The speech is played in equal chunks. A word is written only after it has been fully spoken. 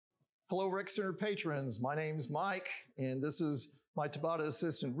Hello, Rec Center patrons. My name's Mike, and this is my Tabata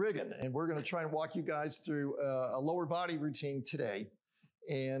assistant, Riggin, and we're going to try and walk you guys through a lower body routine today.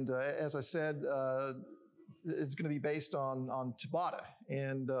 And as I said, it's going to be based on Tabata.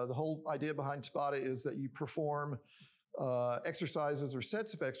 And the whole idea behind Tabata is that you perform exercises or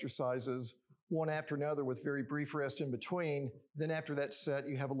sets of exercises one after another with very brief rest in between. Then after that set,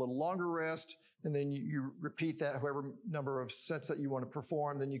 you have a little longer rest, and then you repeat that however number of sets that you want to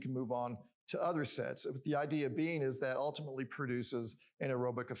perform, then you can move on to other sets. The idea being is that ultimately produces an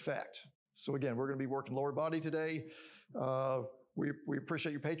aerobic effect. So again, we're going to be working lower body today. We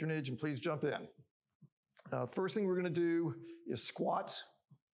appreciate your patronage, and please jump in. First thing we're going to do is squats.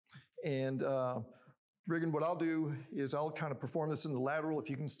 And Riggin, what I'll do is I'll kind of perform this in the lateral,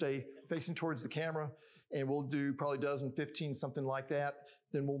 if you can stay facing towards the camera, and we'll do probably a dozen, 15, something like that.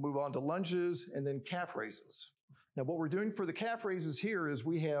 Then we'll move on to lunges and then calf raises. Now what we're doing for the calf raises here is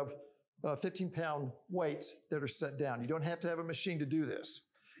we have 15-pound weights that are set down. You don't have to have a machine to do this.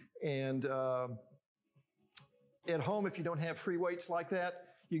 And at home, if you don't have free weights like that,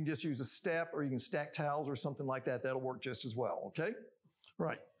 you can just use a step, or you can stack towels or something like that. That'll work just as well, okay?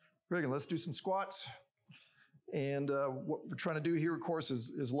 Right, Riggin, let's do some squats. And what we're trying to do here, of course,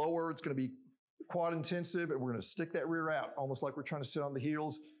 is lower. It's going to be quad intensive, and we're going to stick that rear out, almost like we're trying to sit on the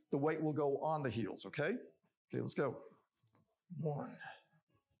heels. The weight will go on the heels, okay? Okay, let's go. 1,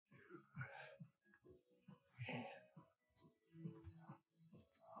 2, 3,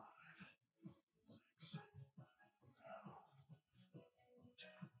 5, 6, 7, 8,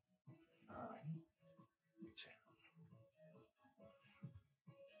 9, 10.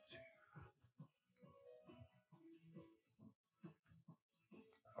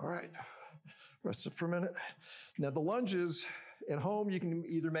 All right, rest it for a minute. Now the lunges, at home you can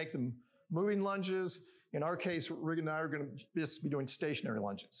either make them moving lunges. In our case, Riggin and I are going to just be doing stationary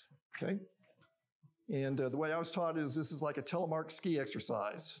lunges, okay? And the way I was taught is this is like a telemark ski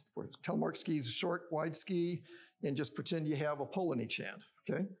exercise, where telemark ski is a short, wide ski, and just pretend you have a pole in each hand,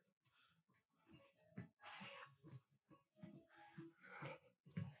 okay?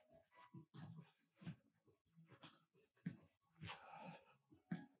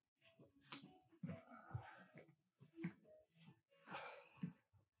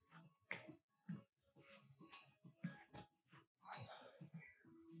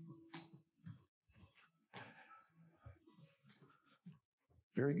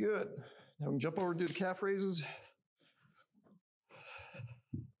 Very good. Now we can jump over and do the calf raises.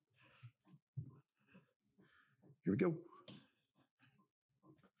 Here we go.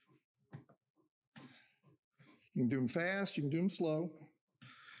 You can do them fast, you can do them slow.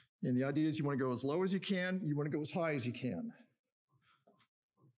 And the idea is you want to go as low as you can, you want to go as high as you can.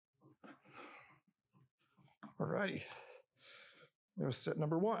 All righty. There's set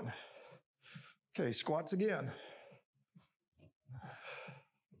number 1. Okay, squats again.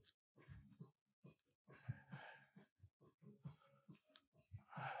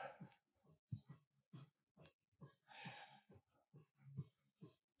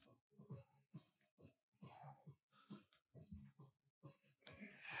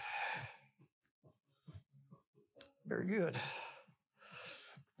 Very good.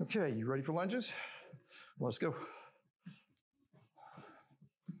 Okay, you ready for lunges? Let's go.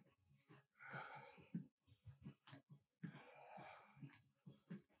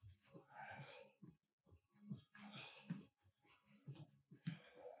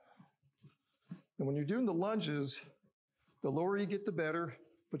 And when you're doing the lunges, the lower you get, the better,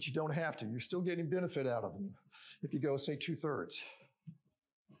 but you don't have to. You're still getting benefit out of them if you go, say, 2/3.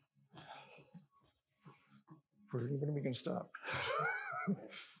 When are we going to stop?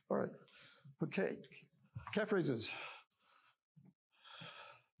 All right. Okay. Calf raises.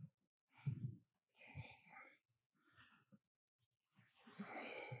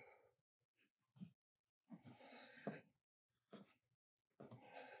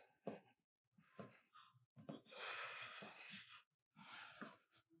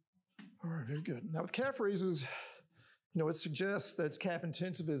 All right, very good. Now with calf raises, it suggests that it's calf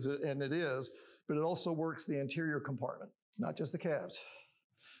intensive, and it is, but it also works the anterior compartment, not just the calves.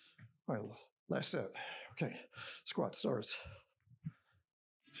 All right, last set. Okay, squat starts.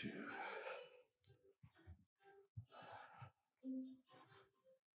 2.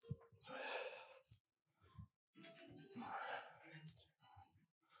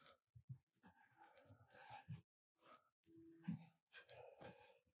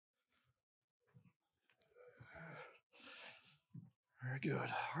 Very good.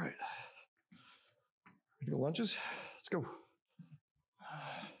 All right. Ready to go lunges? Let's go.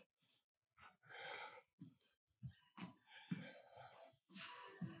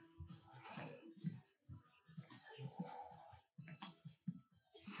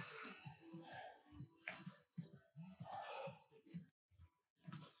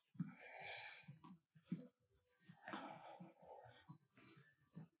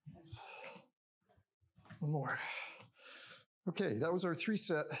 One more. Okay, that was our 3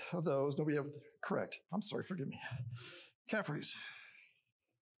 set of those. Nobody have correct. I'm sorry, forgive me. Calf raise.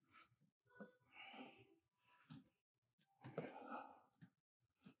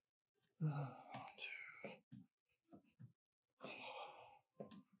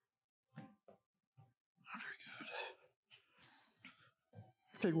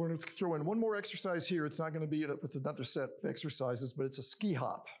 Okay, we're going to throw in one more exercise here. It's not going to be with another set of exercises, but it's a ski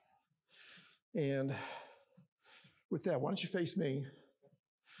hop. And with that, why don't you face me, and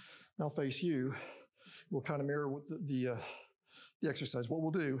I'll face you. We'll kind of mirror with the exercise. What we'll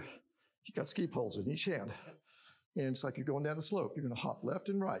do, you got ski poles in each hand, and it's like you're going down the slope. You're going to hop left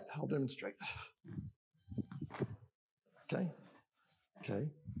and right. I'll demonstrate. Okay, okay.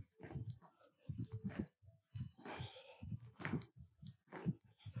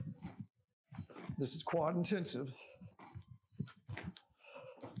 This is quad intensive.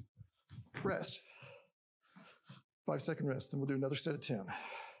 Rest. 5-second rest, then we'll do another set of 10.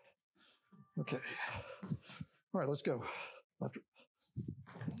 Okay. All right, let's go. Left.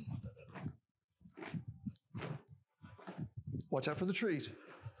 Watch out for the trees.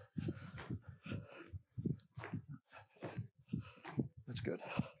 That's good.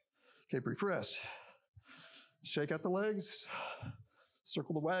 Okay, brief rest. Shake out the legs.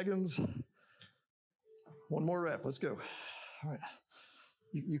 Circle the wagons. One more rep, let's go. All right,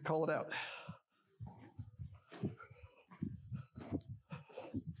 you call it out.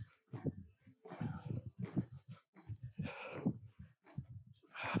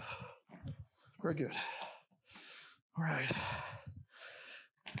 Very good. All right.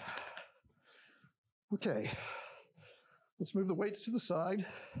 Okay, let's move the weights to the side.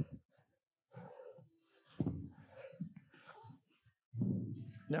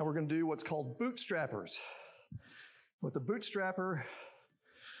 Now we're going to do what's called bootstrappers. With the bootstrapper,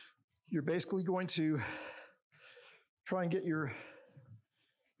 you're basically going to try and get your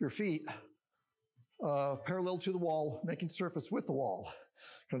feet parallel to the wall, making surface with the wall.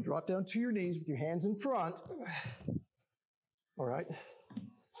 Going to drop down to your knees with your hands in front. All right.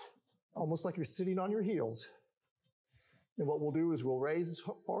 Almost like you're sitting on your heels. And what we'll do is we'll raise as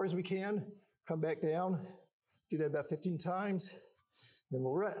far as we can, come back down, do that about 15 times, then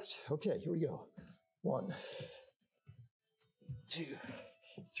we'll rest. Okay, here we go. 1, 2,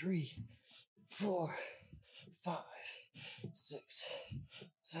 3, 4, 5, 6,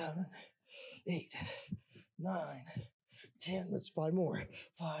 7, 8, 9, 10. Let's 5 more.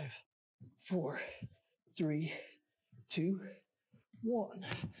 5, 4, 3, 2, 1.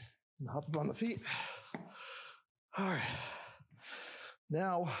 And hop up on the feet. All right.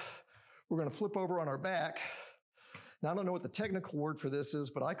 Now we're going to flip over on our back. Now I don't know what the technical word for this is,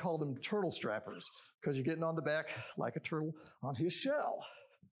 but I call them turtle strappers because you're getting on the back like a turtle on his shell.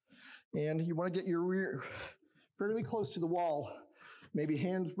 And you want to get your rear fairly close to the wall, maybe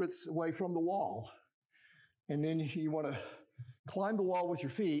hands widths away from the wall. And then you want to climb the wall with your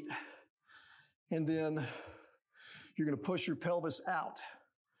feet, and then you're going to push your pelvis out.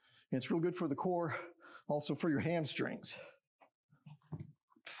 And it's real good for the core, also for your hamstrings.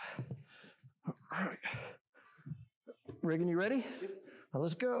 All right. Reagan, you ready? Yep. Now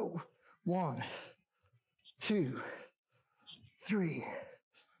let's go. 1, 2, 3,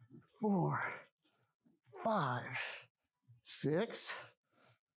 4, 5, 6,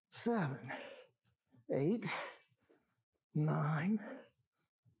 7, 8, 9,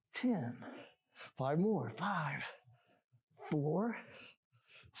 10. 5 more. 5, 4,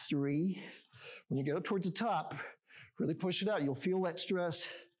 3. When you get up towards the top, really push it out. You'll feel that stress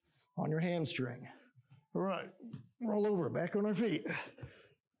on your hamstring. All right, roll over, back on our feet.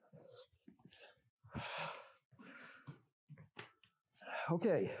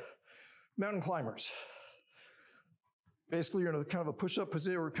 Okay, mountain climbers. Basically, you're in a kind of a push-up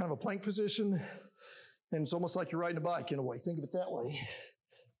position or kind of a plank position, and it's almost like you're riding a bike in a way. Think of it that way.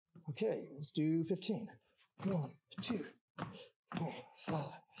 Okay, let's do 15. 1, 2, 4, 5,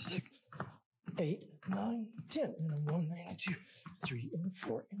 6, 8, 9, 10. And a 1, and a 2, 3, and a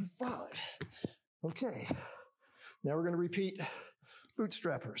 4, and a 5. Okay, now we're going to repeat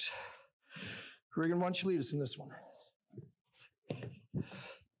bootstrappers. Reagan, why don't you lead us in this one?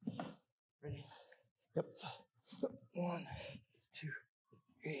 Ready? Yep. 1, 2,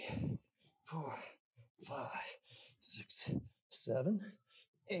 3, 4, 5, 6, 7,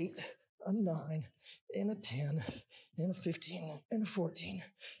 8, a 9, and a 10, and a 15, and a 14,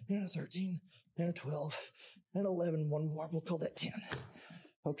 and a 13, and a 12, and 11. One more, we'll call that 10.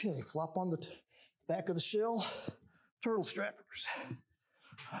 Okay, flop on the back of the shell, turtle strappers.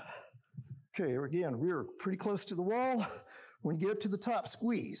 Okay, again, we're pretty close to the wall. When you get up to the top,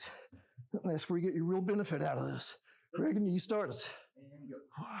 squeeze. That's where you get your real benefit out of this. Reagan, you start us. And go.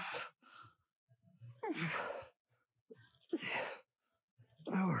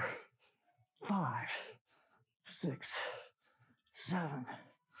 4, 5, 6, 7,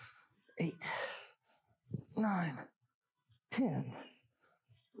 8, 9, 10,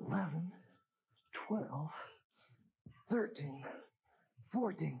 11, 12, 13,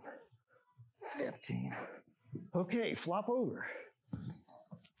 14, 15. Okay, flop over.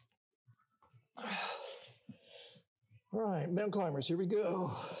 All right, mountain climbers, here we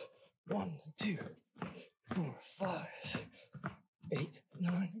go. 1, 2, 4, 5, 8,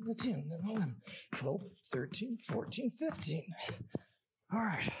 9, 10, 11, 12, 13, 14, 15. All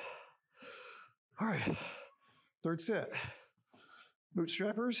right. All right. Third set.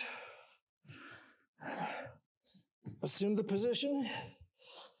 Bootstrappers. Assume the position.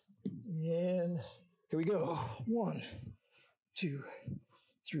 And here we go. 1, 2,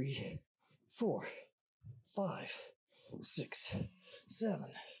 3, 4, 5, 6, 7,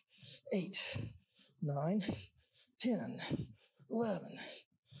 8, 9, 10, 11,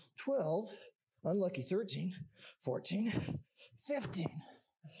 12, unlucky 13, 14, 15.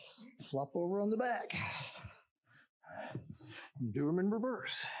 Flop over on the back. Do them in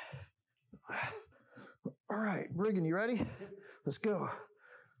reverse. All right, Reagan, you ready? Let's go.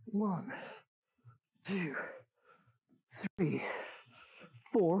 1, 2, 3,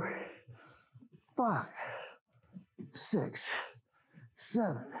 4, 5, 6,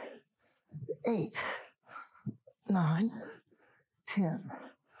 7, 8, 9, 10,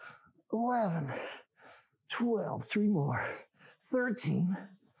 11, 12, 3 more, 13,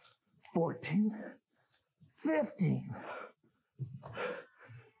 14, 15.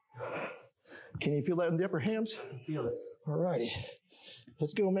 Can you feel that in the upper hams? I feel it. All righty.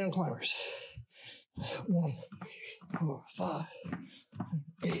 Let's go, mountain climbers. 1, 4, 5,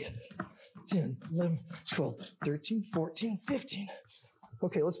 8, 10, 11, 12, 13, 14, 15.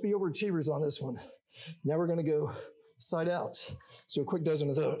 Okay, let's be overachievers on this one. Now we're gonna go side out. So a quick dozen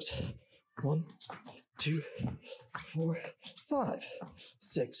of those. 1, 2, 4, 5,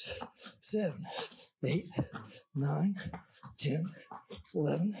 6, 7, 8, 9, 10,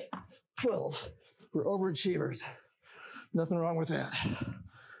 11, 12. We're overachievers. Nothing wrong with that.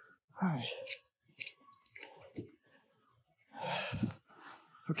 All right.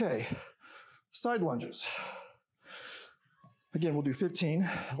 Okay, side lunges. Again, we'll do 15.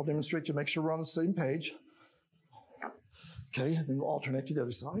 I'll demonstrate to make sure we're on the same page. Okay, then we'll alternate to the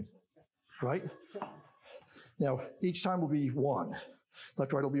other side, right? Now, each time will be 1.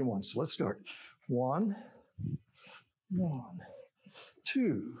 Left, right will be 1. So let's start. 1, 1,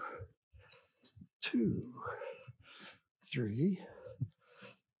 2, 2, 3,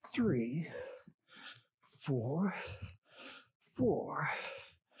 3, 4, 4,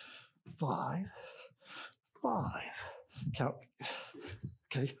 5, 5. Count.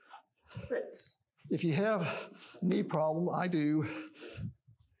 Okay. 6. If you have a knee problem, I do,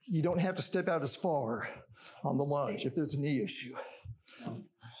 you don't have to step out as far on the lunge if there's a knee issue.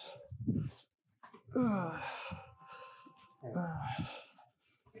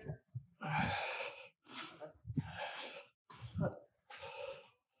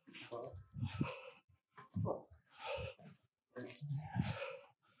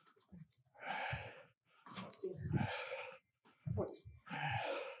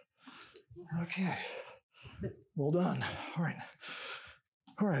 Okay, well done. All right.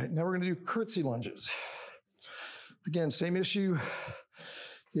 All right, now we're gonna do curtsy lunges. Again, same issue.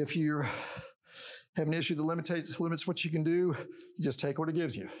 If you have an issue that limits what you can do, you just take what it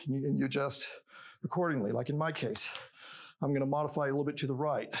gives you and you adjust accordingly. Like in my case, I'm gonna modify a little bit to the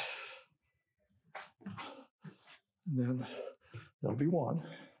right. And then that'll be 1.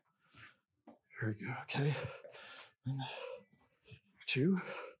 Here we go, okay. And 2,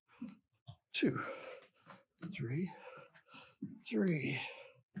 2, 3, 3,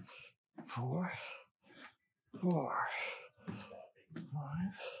 4, 4, 5,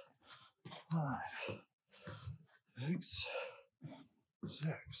 5, 6,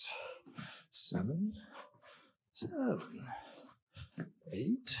 6, 7, 7,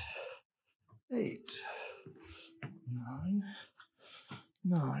 8, 8, 9,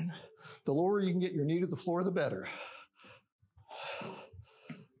 9. The lower you can get your knee to the floor, the better.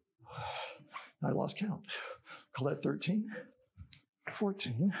 I lost count. Call that 13,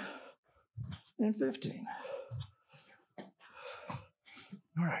 14, and 15.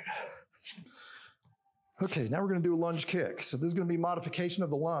 All right. Okay, now we're gonna do a lunge kick. So this is gonna be modification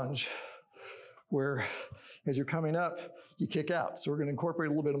of the lunge where as you're coming up, you kick out. So we're gonna incorporate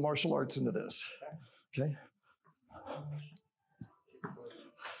a little bit of martial arts into this, okay?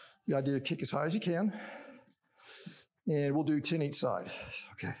 The idea to kick as high as you can. And we'll do 10 each side.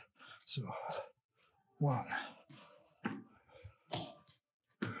 Okay, so 1.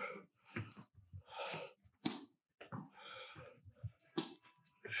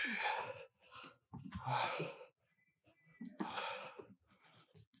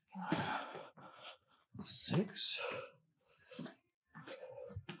 6,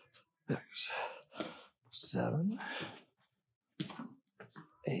 7,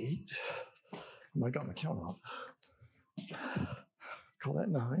 8. I got my count up. Call that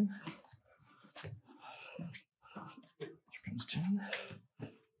 9. Here comes 10.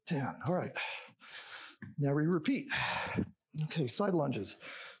 10. All right. Now we repeat. Okay, side lunges.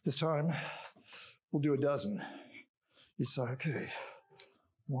 This time we'll do a dozen each side. Okay.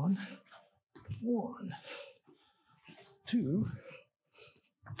 1, 1, 2,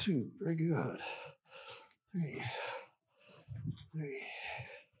 2. Very good. 3, 3,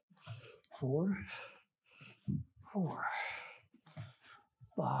 4, 4,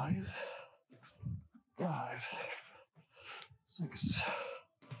 5, 5, 6,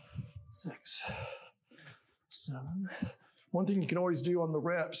 6, 7. One thing you can always do on the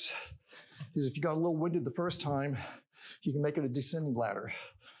reps is if you got a little winded the first time, you can make it a descending ladder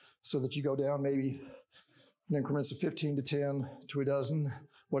so that you go down maybe in increments of 15 to 10 to a dozen,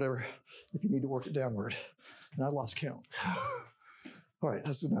 whatever, if you need to work it downward. And I lost count. All right,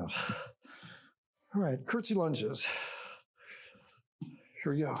 that's enough. All right, curtsy lunges.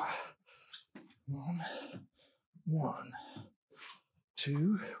 Here we go. 1, 1,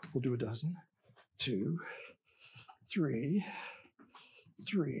 2, we'll do a dozen. 2, 3,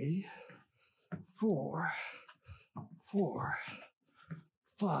 3, 4, 4,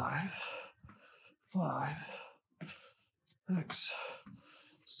 5, 5, 6,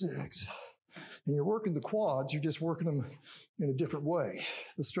 6. And you're working the quads, you're just working them in a different way.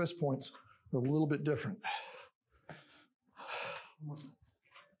 The stress points are a little bit different.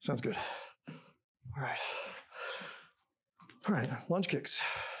 Sounds good. All right. All right, lunge kicks.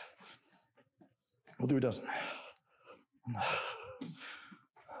 We'll do a dozen.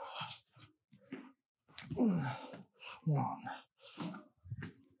 1,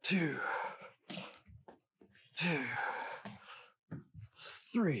 2, 2,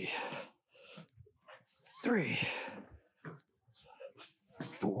 3, 3,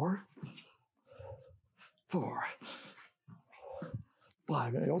 4, 4,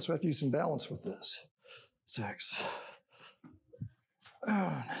 5. And you also have to use some balance with this. 6,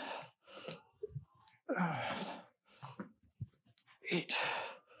 8,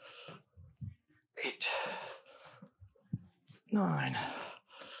 8, 9.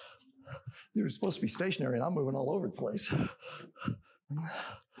 They were supposed to be stationary, and I'm moving all over the place. All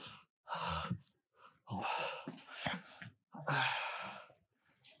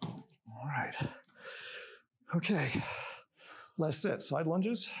right. Okay. Last set. Side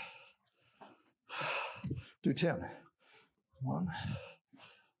lunges. Do 10. 1,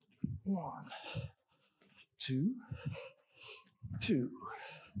 1, 2, 2,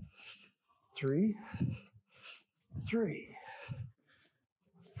 3, 3,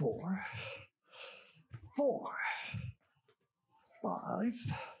 4, 4, 5,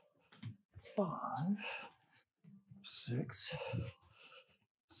 5, 6,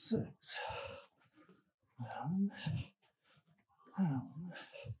 6, 7,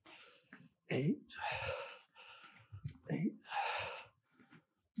 8, 8,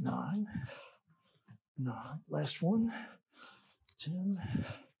 9, 9. Last one. 10,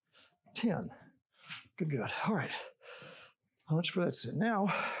 10. Good, good. All right. How much for that sit? Now,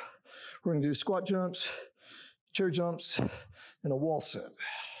 we're going to do squat jumps, chair jumps, and a wall sit.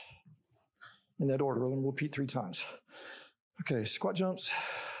 In that order. We'll repeat 3 times. Okay, squat jumps.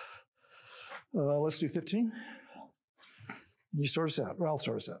 Let's do 15. You start us out, or I'll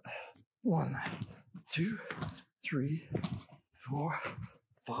start us out. 1, 2, 3, 4,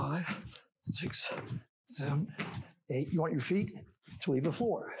 5, 6, 7, 8. You want your feet to leave the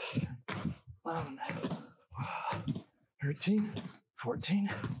floor. 11, 13, 14,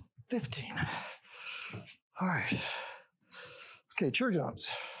 15. All right. Okay, chair jumps.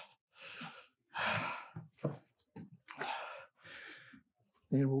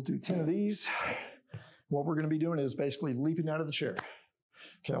 And we'll do 10 of these. What we're going to be doing is basically leaping out of the chair.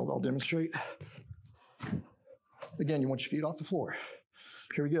 Okay, I'll demonstrate. Again, you want your feet off the floor.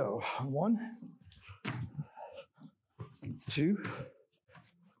 Here we go. 1, 2,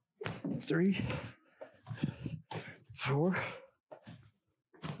 3, 4,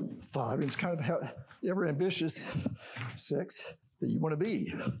 5. And it's kind of how ever ambitious 6 that you want to be.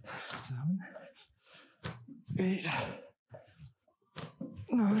 7, 8,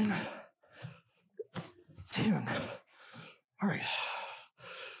 9, 9, 10. All right.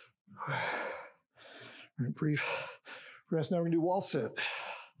 We're gonna brief rest. Now we're gonna do wall sit.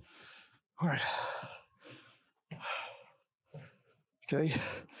 All right. Okay,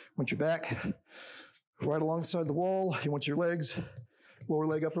 want your back right alongside the wall. You want your legs, lower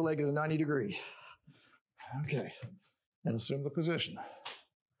leg, upper leg at a 90 degree. Okay, and assume the position.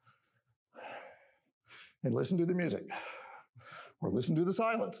 And listen to the music, or listen to the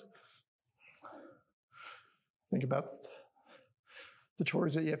silence. Think about the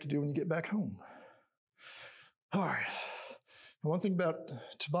chores that you have to do when you get back home. All right. And one thing about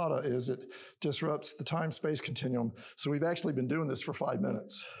Tabata is it disrupts the time-space continuum. So we've actually been doing this for 5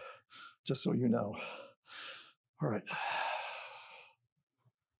 minutes, just so you know. All right.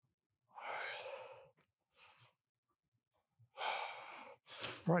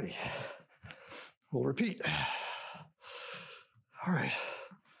 All righty. We'll repeat. All right.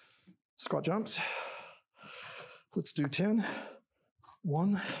 Squat jumps. Let's do 10.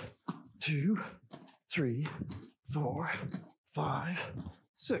 1, 2, 3, 4, 5,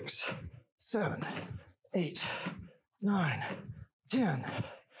 6, 7, 8, 9, 10.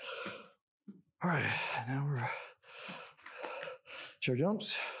 All right, now we're chair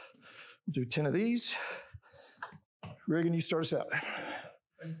jumps. We'll do 10 of these. Reagan, you start us out.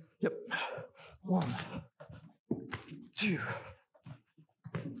 Yep. 1, 2,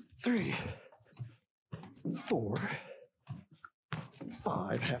 3, 4,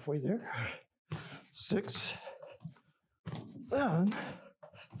 5, halfway there. 6, 7,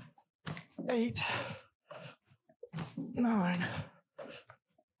 8, 9,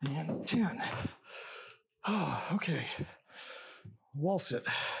 and 10. Oh, okay. Wall sit.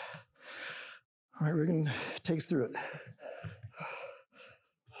 All right, Reagan takes through it.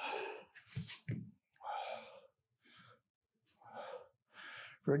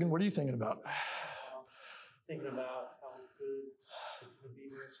 Reagan, what are you thinking about? Thinking about how good it's going to be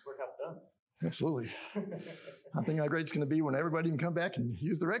when this workout's done. Absolutely. I'm thinking how great it's going to be when everybody can come back and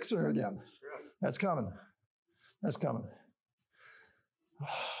use the rec center again. Sure. That's coming. That's coming.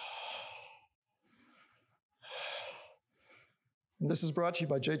 And this is brought to you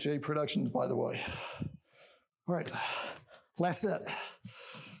by JJ Productions, by the way. All right, last set.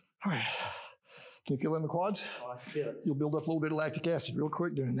 All right, can you feel it in the quads? Oh, I feel it. You'll build up a little bit of lactic acid real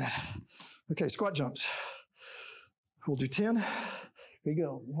quick doing that. Okay, squat jumps. We'll do 10. Here we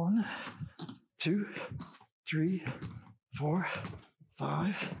go. 1, 2, 3, 4,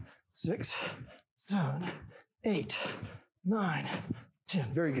 5, 6, 7, 8, 9,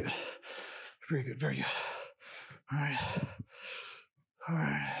 10. Very good. Very good, very good. All right. All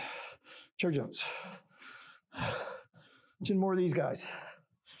right. Chair jumps. 10 more of these guys.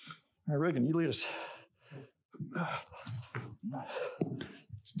 All right, Reagan, you lead us.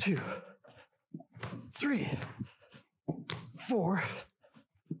 2, 3, 4,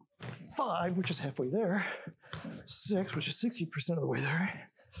 5, which is halfway there. 6, which is 60% of the way there.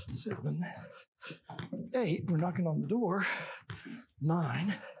 7, 8, we're knocking on the door.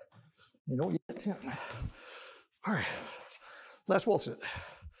 9, you know, 10. All right, last wall sit.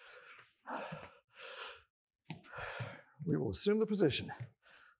 We will assume the position.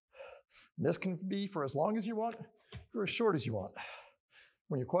 This can be for as long as you want or as short as you want.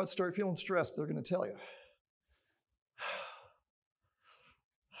 When your quads start feeling stressed, they're going to tell you.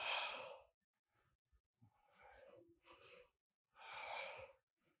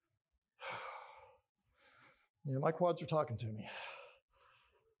 Yeah, my quads are talking to me.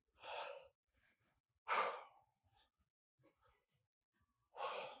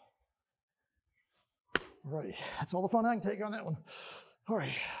 All righty, that's all the fun I can take on that one. All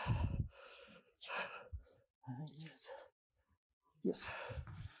right. Yes. Yes.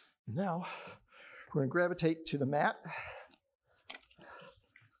 Now, we're going to gravitate to the mat.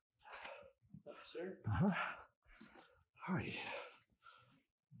 Sir? Uh-huh. All righty.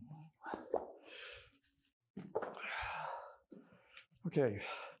 Okay, we're going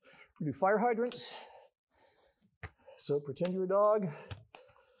to do fire hydrants. So pretend you're a dog,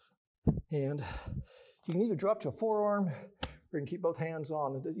 and you can either drop to a forearm or you can keep both hands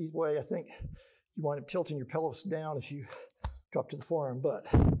on. Either way, I think you wind up tilting your pelvis down if you drop to the forearm, but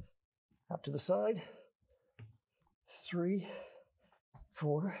out to the side. 3,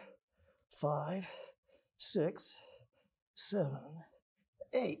 4, 5, 6, 7,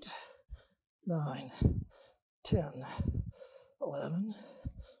 8, 9, 10, 11,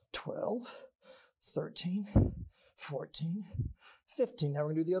 12, 13, 14, 15. Now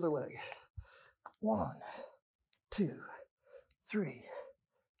we're going to do the other leg. 1, 2, 3,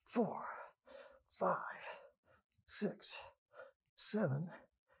 4, 5, 6, 7,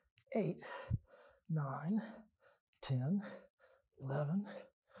 8, 9, 10, 11,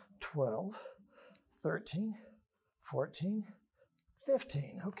 12, 13, 14,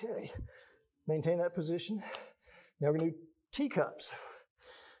 15. Okay. Maintain that position. Now we're going to do teacups.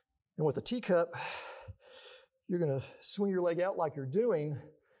 And with a teacup, you're going to swing your leg out like you're doing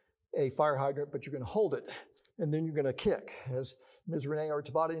a fire hydrant, but you're going to hold it. And then you're going to kick. As Ms. Renee, our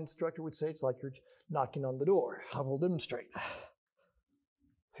Tabata instructor, would say, it's like you're knocking on the door. I will demonstrate.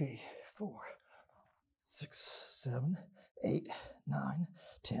 3, 4, 6, 7, 8, 9,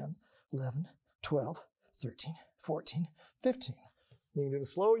 10, 11, 12, 13, 14, 15. You can do them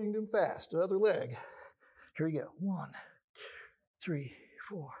slow, you can do them fast. The other leg. Here we go. 1, 3,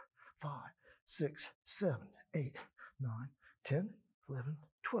 4, 5, 6, 7, 8, 9, 10, 11,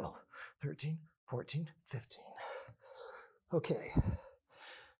 12, 13, 14, 15. Okay.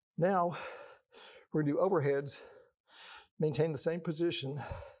 Now, we're going to do overheads. Maintain the same position.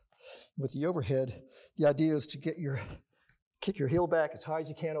 With the overhead, the idea is to kick your heel back as high as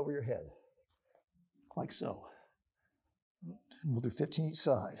you can over your head. Like so. And we'll do 15 each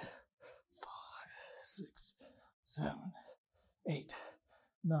side. 5, 6, 7, 8,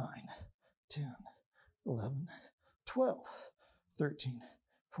 9, 10, 11, 12, 13,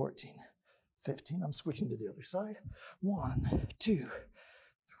 14, 15. I'm switching to the other side. 1, 2,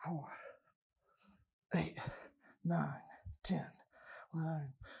 4, 8, 9, 10,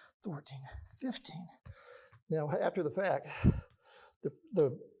 11, 14, 15. Now, after the fact,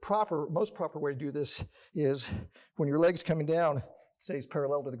 the most proper way to do this is when your leg's coming down, it stays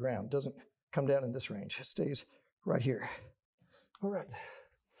parallel to the ground. It doesn't come down in this range. It stays right here. All right.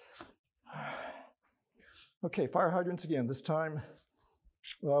 Okay, fire hydrants again. This time,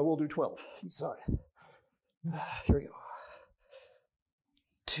 we'll do 12 each side. Here we go.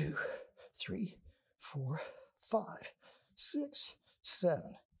 2, 3, 4, 5, 6,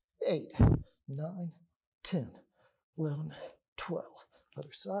 7, 8, 9, 10, 11, 12.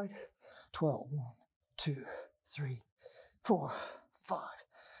 Other side. 12. 1, 2, 3, 4, 5,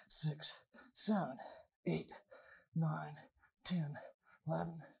 6, 7, 8, 9, 10,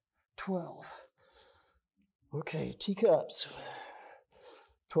 11, 12. Okay, teacups.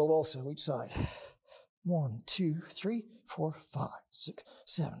 12 also each side. 1, 2, 3, 4, 5, 6,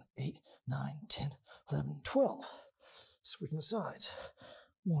 7, 8, 9, 10, 11, 12. Switching the sides.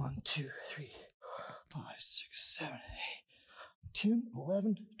 1, 2, 3, 5, 6, 7, 8, 10,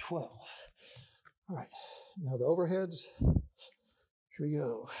 11, 12. All right, now the overheads. Here we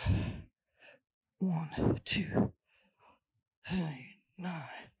go. 1, 2, 3, 9,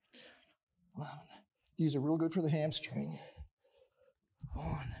 11. These are real good for the hamstring.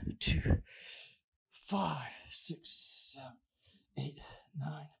 1, 2, 5, 6, 7, 8,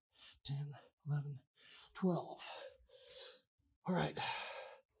 9, 10, 11, 12. All right.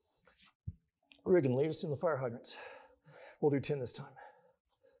 Regan, lead us in the fire hydrants. We'll do 10 this time.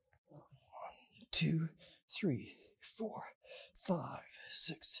 1, 2, 3, 4, 5,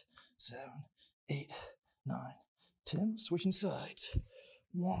 6, 7, 8, 9, 10. Switching sides.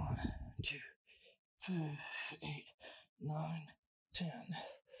 1, 2, 5, 8, 9, 10.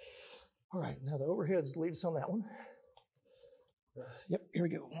 All right, now the overheads, lead us on that one. Yep, here we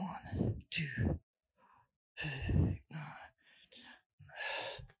go. 1, 2, 8, 9,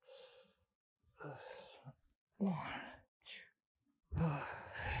 1, 2, 5,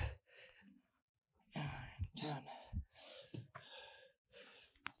 9, 10.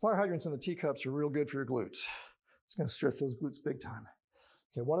 Fire hydrants and the teacups are real good for your glutes. It's going to stretch those glutes big time.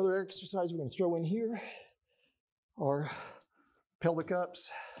 Okay, one other exercise we're going to throw in here are pelvic ups.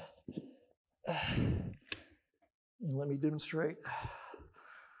 And let me demonstrate.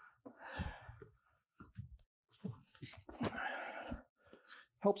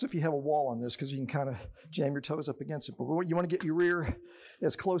 Helps if you have a wall on this because you can kind of jam your toes up against it. But you want to get your rear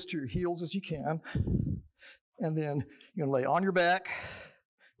as close to your heels as you can. And then you're going to lay on your back.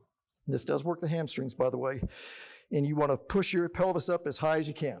 This does work the hamstrings, by the way. And you want to push your pelvis up as high as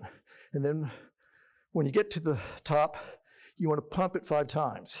you can. And then when you get to the top, you want to pump it 5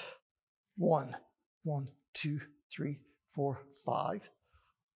 times. 1, 2, 3, 4, 5.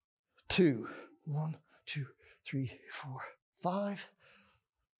 2, 1, 2, 3, 4, 5.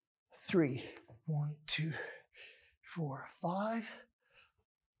 3, 1, 2, 4, 5.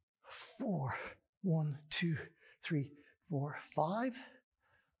 4, 1, 2, 3, 4, 5.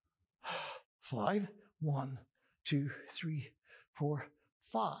 5, 1, 2, 3, 4,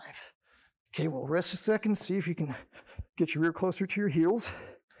 5. Okay, we'll rest a second, see if you can get your rear closer to your heels.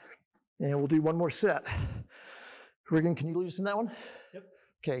 And we'll do one more set. Regan, can you lead us in that one? Yep.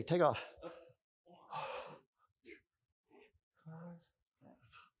 Okay, take off.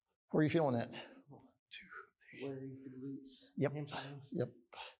 Where are you feeling it? 1, 2, 3. Where is the glutes? Yep. Hamstrings. Yep.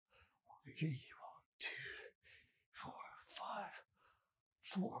 3, 1, 2, 4, 5,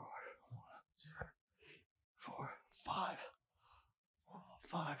 4, 1, 2, 4, 5,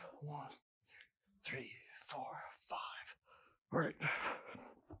 5, 1, 3, 4, 5. All right.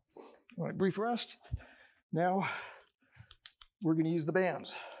 All right, brief rest. Now we're going to use the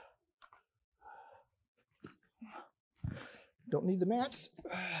bands. Don't need the mats.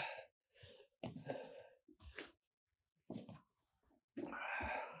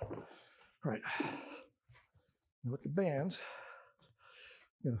 All right. Now with the bands,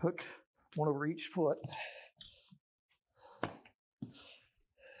 I'm going to hook one over each foot.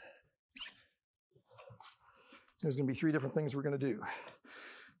 There's going to be 3 different things we're going to do.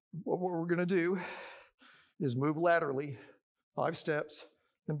 What we're going to do is move laterally 5 steps,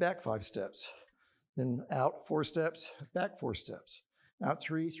 then back 5 steps, then out 4 steps, back 4 steps, out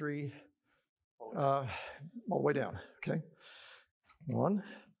 3, 3, all the way down, okay? 1,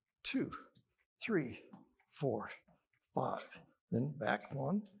 2, 3, 4, 5, then back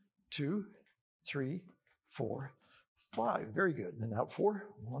 1, 2, 3, 4, 5. Very good. Then out 4,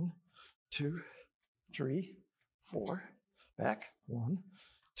 1, 2, 3, 4, back 1,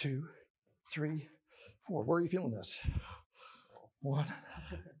 2, 3, 4. Where are you feeling this? 1.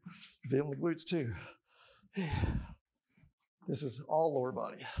 Feeling the glutes too. This is all lower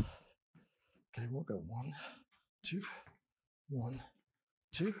body. Okay, we'll go 1, 2, 1,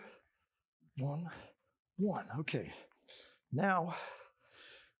 2, 1, 1. Okay. Now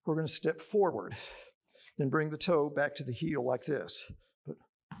we're going to step forward, then bring the toe back to the heel like this. But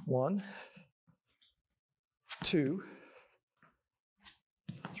 1, 2,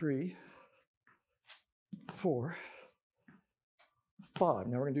 3, 4, 5.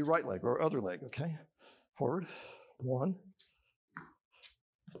 Now we're going to do right leg or other leg, okay? Forward. 1,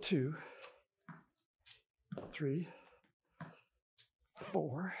 2, 3,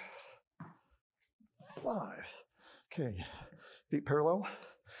 4, 5. Okay, feet parallel.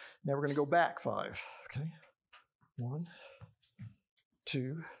 Now we're going to go back 5, okay? 1,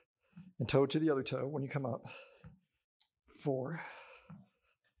 2, and toe to the other toe when you come up. 4,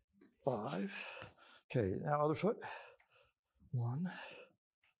 5. Okay, now other foot. 1,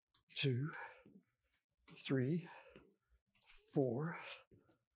 2, 3, 4,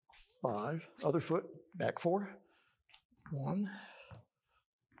 5. Other foot, back 4. 1,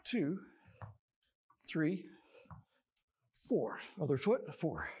 2, 3, 4. Other foot,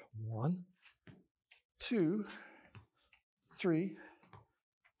 4. 1, 2, 3,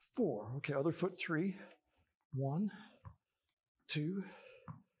 4. Okay, other foot, 3. 1, 2,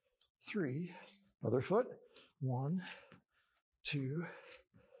 3. Other foot, 1, 2,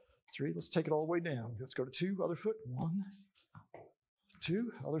 3. Let's take it all the way down. Let's go to 2. Other foot, 1,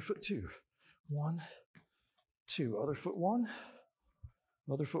 2. Other foot, 2. 1, 2. Other foot, 1.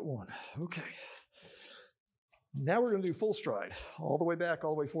 Other foot, 1. Okay. Now we're going to do full stride, all the way back,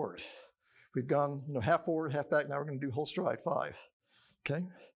 all the way forward. We've gone, half forward, half back. Now we're going to do whole stride, 5. Okay.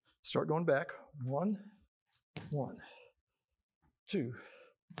 Start going back. 1, 1, 2,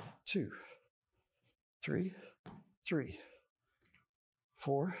 2, 3, 3,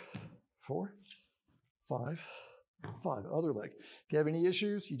 4, 4, 5, 5. Other leg. If you have any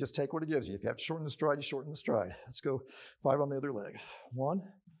issues, you just take what it gives you. If you have to shorten the stride, you shorten the stride. Let's go 5 on the other leg. 1,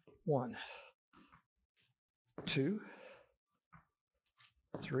 1, 2,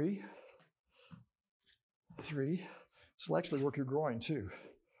 3, 3. This will actually work your groin too.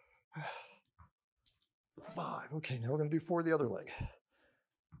 5. Okay, now we're going to do 4 the other leg.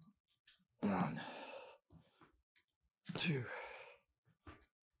 1, 2,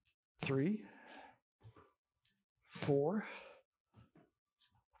 3, 4,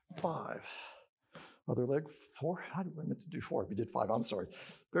 5. Other leg, 4. How did we meant to do 4? We did 5. I'm sorry.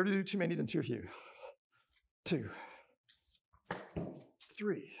 Better to do too many than too few. 2,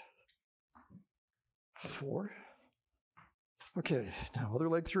 3, 4. Okay, now other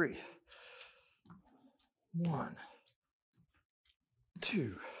leg, 3. 1,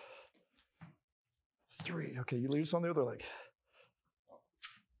 2, 3. Okay, you leave us on the other leg.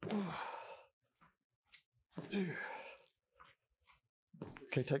 2.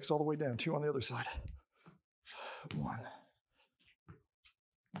 Okay, take us all the way down. 2 on the other side. 1,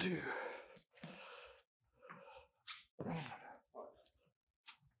 2. 1,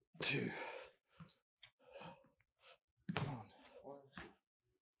 2. 1.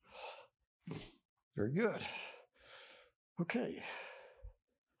 Very good. Okay.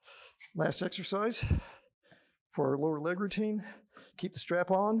 Last exercise for our lower leg routine. Keep the strap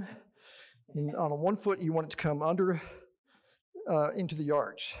on. And on one foot, you want it to come under into the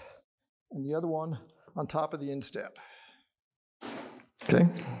arch. and the other one on top of the instep. Okay?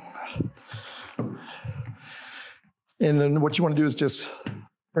 And then what you want to do is just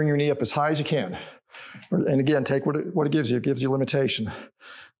bring your knee up as high as you can. And again, take what it gives you. It gives you limitation.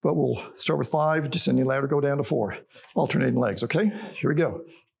 But we'll start with 5, descending ladder, go down to 4. Alternating legs, okay? Here we go.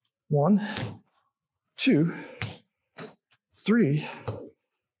 1, 2, 3,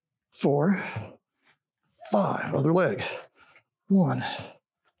 4, 5. Other leg. 1,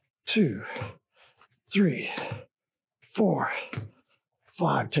 2, 3, 4,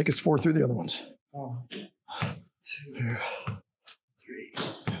 5. Take us 4 through the other ones. 1, 2, 3.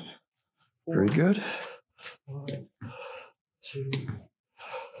 4. Very good. 1, 2,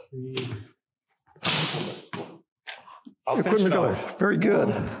 3. Equipment failure. Very good.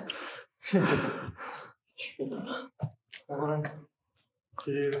 1,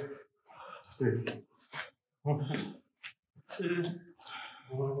 2, 3. 1, 2,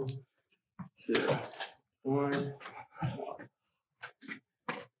 1, 2, 1.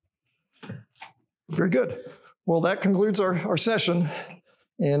 Very good. Well, that concludes our session,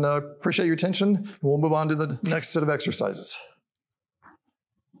 and appreciate your attention. We'll move on to the next set of exercises.